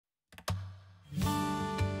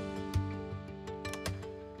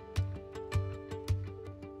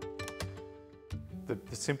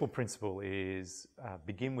The simple principle is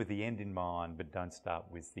begin with the end in mind, but don't start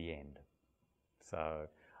with the end. So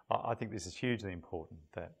I think this is hugely important,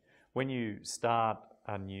 that when you start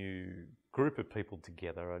a new group of people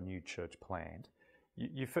together, a new church plant,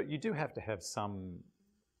 you do have to have some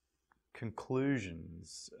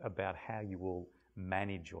conclusions about how you will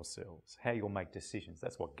manage yourselves, how you'll make decisions.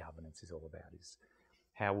 That's what governance is all about, is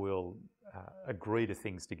how we'll agree to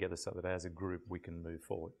things together so that as a group we can move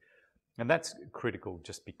forward. And that's critical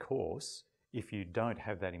just because if you don't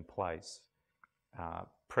have that in place,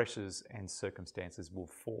 pressures and circumstances will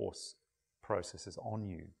force processes on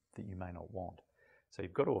you that you may not want. So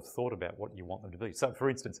you've got to have thought about what you want them to be. So for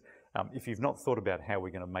instance, if you've not thought about how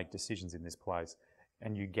we're going to make decisions in this place,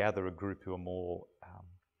 and you gather a group who are more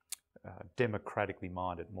democratically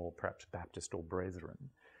minded, more perhaps Baptist or Brethren,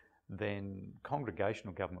 then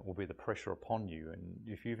congregational government will be the pressure upon you. And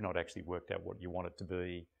if you've not actually worked out what you want it to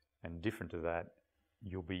be and different to that,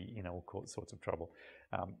 you'll be in all sorts of trouble.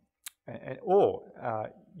 Or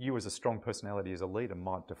you as a strong personality as a leader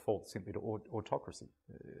might default simply to autocracy,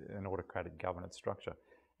 an autocratic governance structure.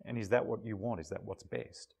 And is that what you want? Is that what's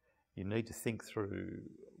best? You need to think through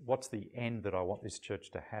what's the end that I want this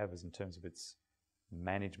church to have as in terms of its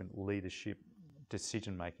management, leadership,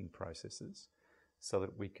 decision-making processes, so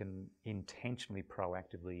that we can intentionally,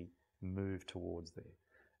 proactively move towards there.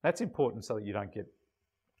 That's important so that you don't get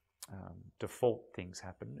default things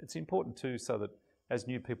happen. It's important too so that as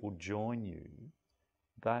new people join you,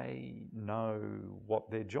 they know what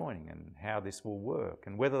they're joining and how this will work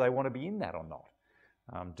and whether they want to be in that or not.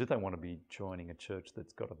 Do they want to be joining a church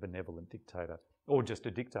that's got a benevolent dictator or just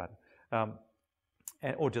a dictator?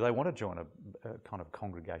 Or do they want to join a kind of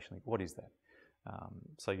congregation? What is that?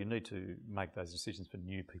 So you need to make those decisions for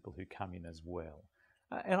new people who come in as well.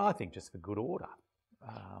 And I think just for good order.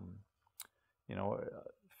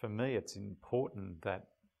 For me, it's important that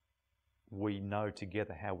we know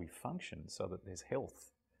together how we function so that there's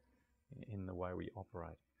health in the way we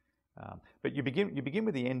operate. But you begin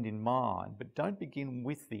with the end in mind, but don't begin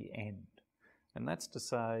with the end. And that's to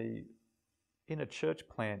say, in a church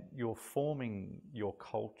plant, you're forming your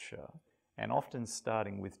culture and often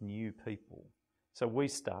starting with new people. So we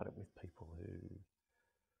started with people who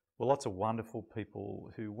were lots of wonderful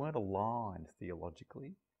people who weren't aligned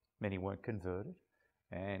theologically. Many weren't converted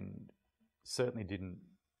and certainly didn't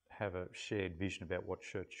have a shared vision about what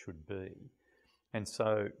church should be. And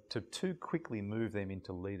so to too quickly move them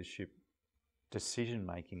into leadership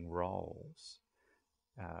decision-making roles,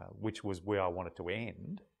 which was where I wanted to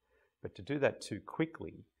end, but to do that too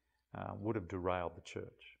quickly would have derailed the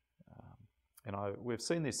church. We've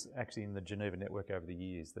seen this actually in the Geneva network over the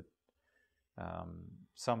years, that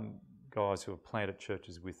some guys who have planted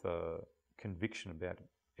churches with a conviction about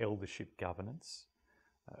eldership governance,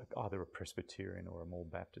 either a Presbyterian or a more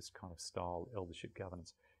Baptist kind of style eldership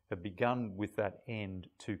governance, have begun with that end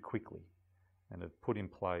too quickly and have put in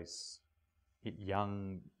place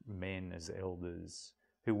young men as elders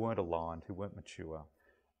who weren't aligned, who weren't mature,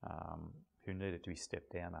 who needed to be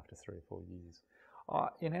stepped down after 3 or 4 years.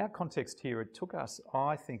 In our context here, it took us,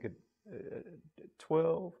 I think,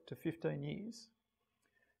 12 to 15 years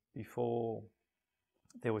before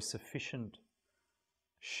there was sufficient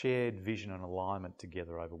shared vision and alignment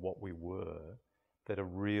together over what we were, that a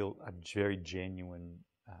very genuine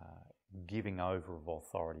giving over of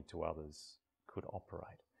authority to others could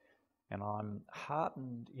operate. And I'm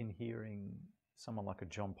heartened in hearing someone like a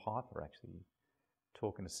John Piper actually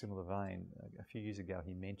talk in a similar vein. A few years ago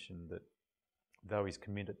he mentioned that though he's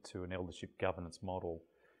committed to an eldership governance model,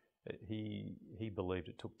 he believed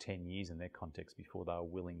it took 10 years in their context before they were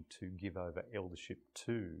willing to give over eldership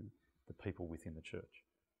to the people within the church.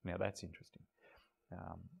 Now that's interesting.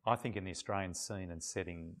 I think in the Australian scene and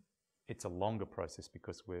setting, it's a longer process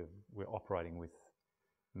because we're operating with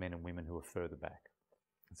men and women who are further back.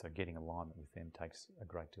 And so getting alignment with them takes a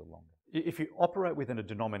great deal longer. If you operate within a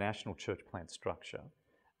denominational church plant structure,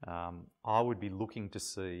 I would be looking to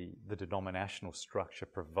see the denominational structure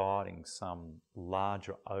providing some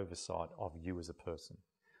larger oversight of you as a person.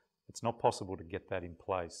 It's not possible to get that in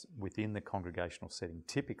place within the congregational setting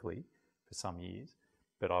typically for some years,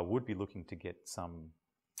 but I would be looking to get some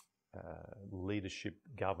leadership,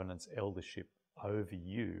 governance, eldership over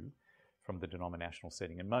you from the denominational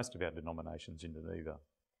setting. And most of our denominations in Geneva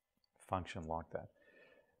function like that.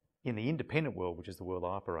 In the independent world, which is the world I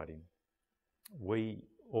operate in, we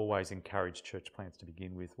always encourage church plants to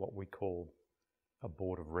begin with what we call a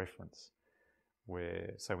board of reference.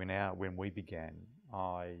 When we began,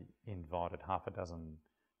 I invited half a dozen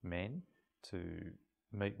men to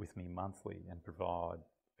meet with me monthly and provide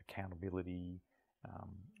accountability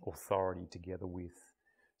authority together with,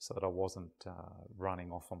 so that I wasn't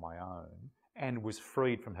running off on my own, and was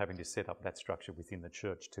freed from having to set up that structure within the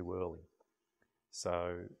church too early.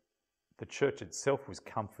 So the church itself was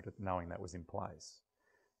comforted knowing that was in place.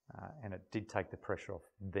 And it did take the pressure off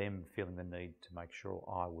them feeling the need to make sure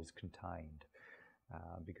I was contained,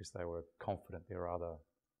 because they were confident there were other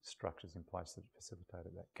structures in place that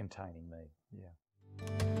facilitated that, containing me.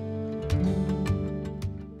 Yeah.